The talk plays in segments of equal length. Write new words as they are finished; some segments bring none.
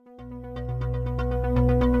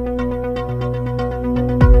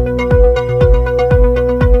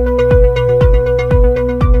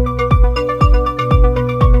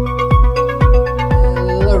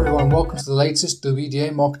latest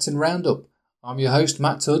WDA Marketing Roundup. I'm your host,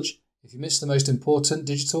 Matt Tudge. If you missed the most important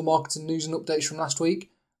digital marketing news and updates from last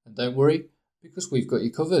week, then don't worry, because we've got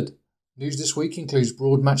you covered. News this week includes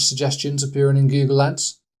broad match suggestions appearing in Google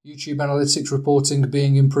Ads, YouTube Analytics reporting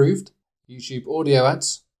being improved, YouTube audio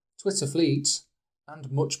ads, Twitter fleets,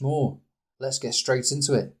 and much more. Let's get straight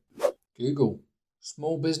into it. Google.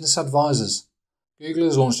 Small Business Advisors. Google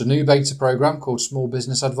has launched a new beta program called Small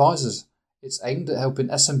Business Advisors. It's aimed at helping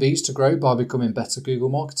SMBs to grow by becoming better Google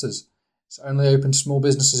marketers. It's only open to small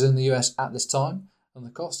businesses in the US at this time, and the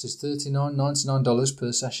cost is $39.99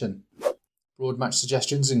 per session. Broad match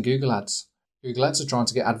suggestions in Google Ads. Google Ads are trying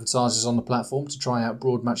to get advertisers on the platform to try out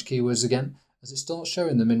broad match keywords again, as it starts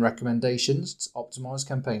showing them in recommendations to optimize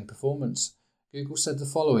campaign performance. Google said the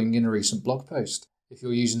following in a recent blog post. If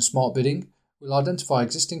you're using smart bidding, we'll identify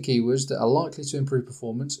existing keywords that are likely to improve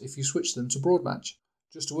performance if you switch them to broad match.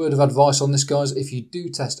 Just a word of advice on this, guys. If you do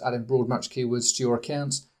test adding broad match keywords to your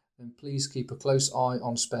accounts, then please keep a close eye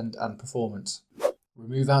on spend and performance.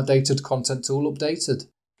 Remove Outdated Content Tool updated.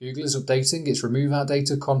 Google is updating its Remove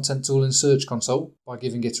Outdated Content tool in Search Console by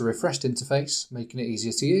giving it a refreshed interface, making it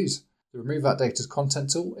easier to use. The Remove Outdated Content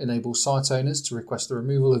tool enables site owners to request the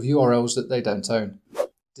removal of URLs that they don't own.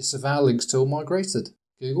 Disavow Links tool migrated.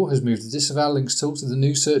 Google has moved the Disavow Links tool to the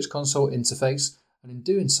new Search Console interface, and in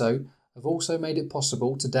doing so, have also made it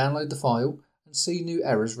possible to download the file and see new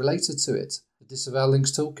errors related to it. The Disavow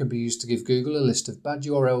Links tool can be used to give Google a list of bad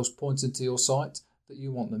URLs pointing to your site that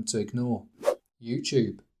you want them to ignore.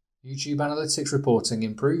 YouTube Analytics reporting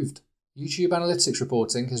improved. YouTube Analytics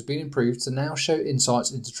reporting has been improved to now show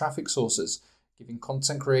insights into traffic sources, giving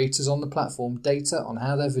content creators on the platform data on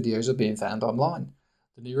how their videos are being found online.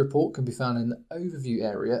 The new report can be found in the overview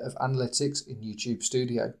area of analytics in YouTube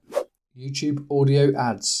Studio. YouTube audio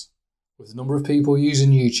ads. With the number of people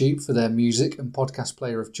using YouTube for their music and podcast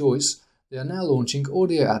player of choice, they are now launching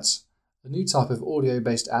audio ads, a new type of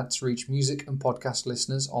audio-based ad to reach music and podcast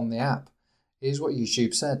listeners on the app. Here's what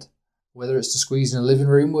YouTube said. Whether it's to squeeze in a living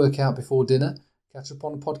room workout before dinner, catch up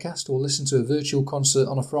on a podcast, or listen to a virtual concert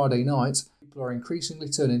on a Friday night, people are increasingly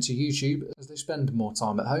turning to YouTube as they spend more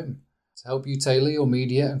time at home. To help you tailor your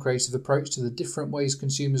media and creative approach to the different ways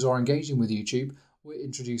consumers are engaging with YouTube, we're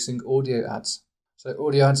introducing audio ads. So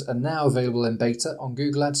audio ads are now available in beta on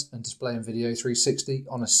Google Ads and displaying Video 360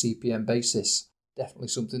 on a CPM basis. Definitely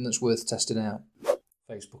something that's worth testing out.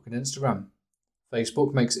 Facebook and Instagram.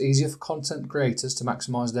 Facebook makes it easier for content creators to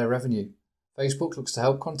maximize their revenue. Facebook looks to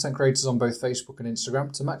help content creators on both Facebook and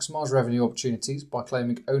Instagram to maximize revenue opportunities by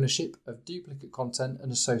claiming ownership of duplicate content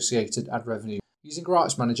and associated ad revenue. Using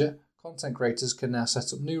Rights Manager, content creators can now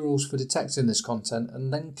set up new rules for detecting this content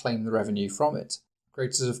and then claim the revenue from it.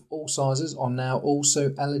 Creators of all sizes are now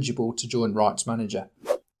also eligible to join Rights Manager.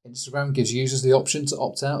 Instagram gives users the option to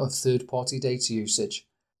opt out of third-party data usage.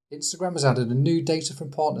 Instagram has added a new data from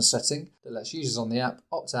partners setting that lets users on the app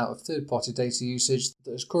opt out of third-party data usage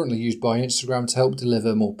that is currently used by Instagram to help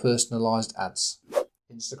deliver more personalised ads.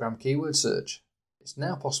 Instagram keyword search. It's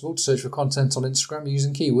now possible to search for content on Instagram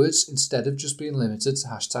using keywords instead of just being limited to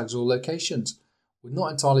hashtags or locations. We're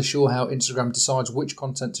not entirely sure how Instagram decides which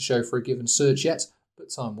content to show for a given search yet, but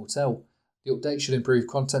time will tell. The update should improve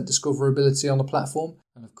content discoverability on the platform,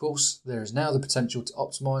 and of course, there is now the potential to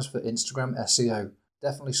optimise for Instagram SEO.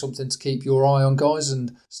 Definitely something to keep your eye on, guys,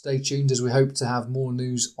 and stay tuned as we hope to have more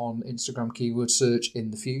news on Instagram keyword search in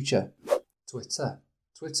the future. Twitter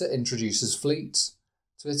introduces fleets.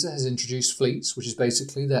 Twitter has introduced fleets, which is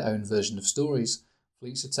basically their own version of stories.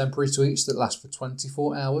 Fleets are temporary tweets that last for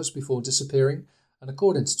 24 hours before disappearing, and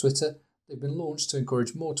according to Twitter, they've been launched to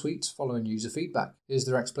encourage more tweets following user feedback. Here's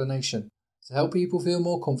their explanation. To help people feel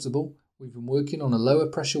more comfortable, we've been working on a lower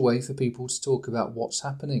pressure way for people to talk about what's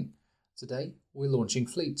happening. Today, we're launching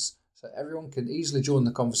fleets, so everyone can easily join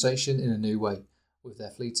the conversation in a new way, with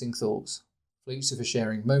their fleeting thoughts. Fleets are for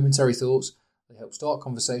sharing momentary thoughts, they help start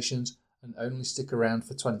conversations, and only stick around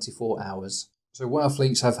for 24 hours. So while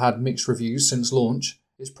fleets have had mixed reviews since launch,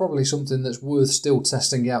 it's probably something that's worth still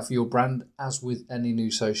testing out for your brand, as with any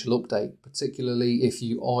new social update, particularly if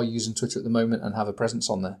you are using Twitter at the moment and have a presence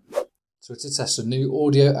on there. Twitter tests a new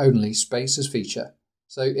audio-only Spaces feature.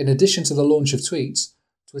 So in addition to the launch of tweets,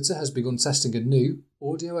 Twitter has begun testing a new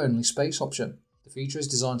audio-only space option. The feature is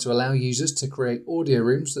designed to allow users to create audio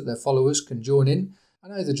rooms that their followers can join in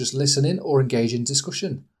and either just listen in or engage in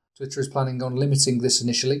discussion. Twitter is planning on limiting this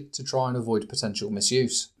initially to try and avoid potential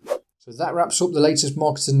misuse. So that wraps up the latest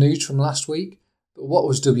marketing news from last week. But what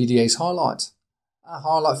was WDA's highlight? Our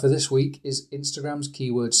highlight for this week is Instagram's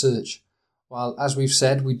keyword search. While, as we've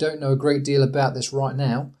said, we don't know a great deal about this right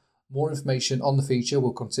now, more information on the feature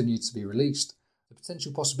will continue to be released. The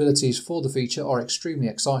potential possibilities for the feature are extremely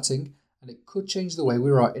exciting, and it could change the way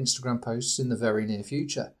we write Instagram posts in the very near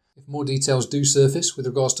future. If more details do surface with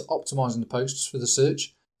regards to optimising the posts for the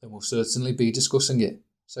search, then we'll certainly be discussing it.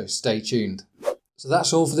 So stay tuned. So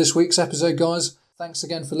that's all for this week's episode, guys. Thanks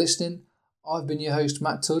again for listening. I've been your host,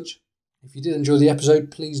 Matt Tudge. If you did enjoy the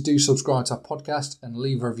episode, please do subscribe to our podcast and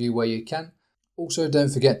leave a review where you can. Also, don't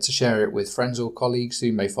forget to share it with friends or colleagues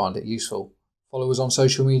who may find it useful. Follow us on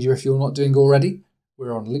social media if you're not doing already.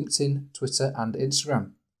 We're on LinkedIn, Twitter and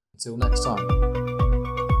Instagram. Until next time.